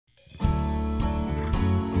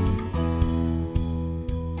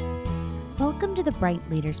Welcome to the Bright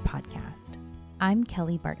Leaders Podcast. I'm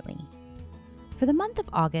Kelly Bartley. For the month of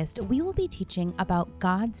August, we will be teaching about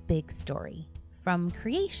God's big story, from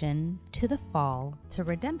creation to the fall to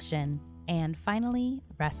redemption, and finally,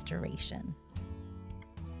 restoration.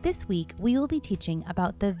 This week, we will be teaching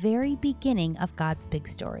about the very beginning of God's big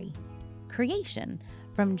story, creation,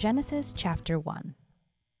 from Genesis chapter 1.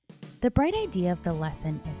 The bright idea of the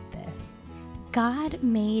lesson is this: God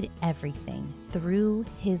made everything through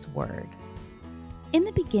His Word. In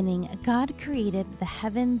the beginning, God created the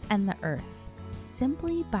heavens and the earth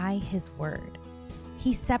simply by His Word.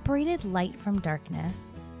 He separated light from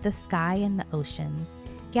darkness, the sky and the oceans,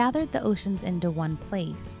 gathered the oceans into one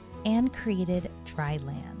place, and created dry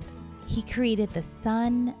land. He created the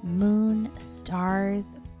sun, moon,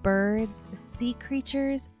 stars, birds, sea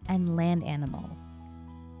creatures, and land animals.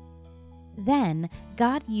 Then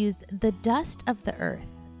God used the dust of the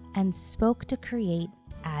earth and spoke to create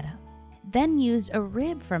Adam. Then used a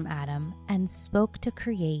rib from Adam and spoke to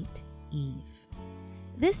create Eve.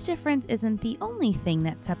 This difference isn't the only thing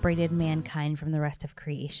that separated mankind from the rest of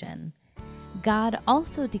creation. God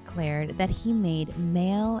also declared that He made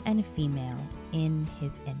male and female in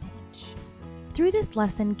His image. Through this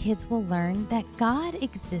lesson, kids will learn that God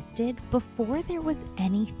existed before there was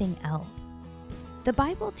anything else. The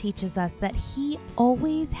Bible teaches us that He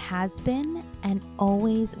always has been and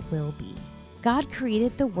always will be. God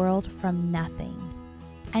created the world from nothing,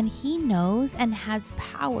 and He knows and has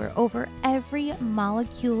power over every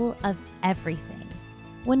molecule of everything.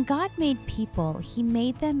 When God made people, He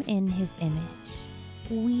made them in His image.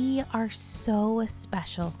 We are so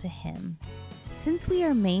special to Him. Since we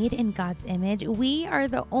are made in God's image, we are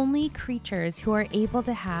the only creatures who are able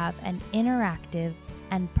to have an interactive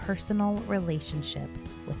and personal relationship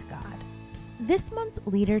with God. This month's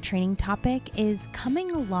leader training topic is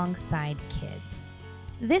coming alongside kids.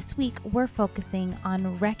 This week, we're focusing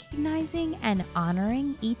on recognizing and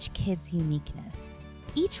honoring each kid's uniqueness.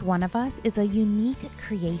 Each one of us is a unique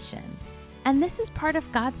creation, and this is part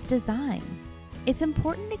of God's design. It's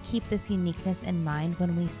important to keep this uniqueness in mind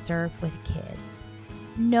when we serve with kids.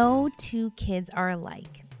 No two kids are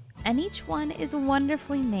alike, and each one is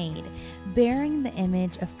wonderfully made, bearing the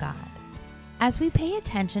image of God. As we pay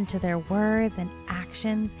attention to their words and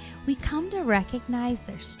actions, we come to recognize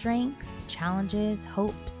their strengths, challenges,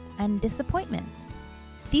 hopes, and disappointments.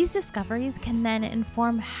 These discoveries can then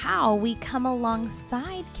inform how we come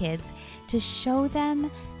alongside kids to show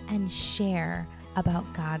them and share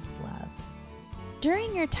about God's love.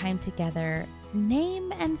 During your time together,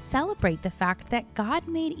 name and celebrate the fact that God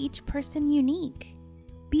made each person unique.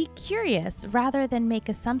 Be curious rather than make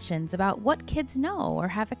assumptions about what kids know or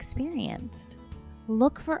have experienced.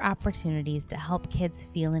 Look for opportunities to help kids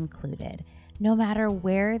feel included, no matter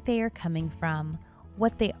where they are coming from,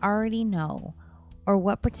 what they already know, or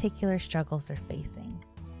what particular struggles they're facing.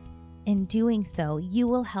 In doing so, you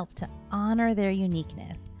will help to honor their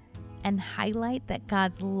uniqueness and highlight that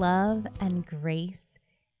God's love and grace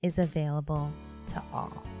is available to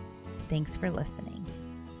all. Thanks for listening.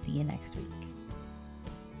 See you next week.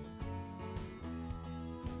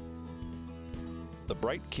 The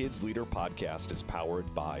Bright Kids Leader Podcast is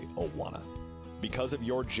powered by Awana. Because of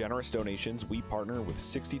your generous donations, we partner with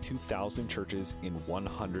 62,000 churches in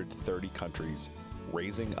 130 countries,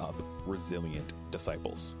 raising up resilient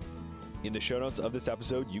disciples. In the show notes of this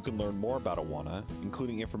episode, you can learn more about Awana,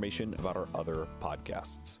 including information about our other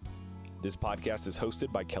podcasts. This podcast is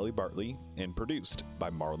hosted by Kelly Bartley and produced by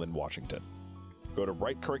Marlon Washington. Go to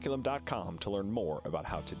brightcurriculum.com to learn more about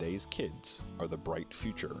how today's kids are the bright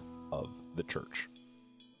future of the church.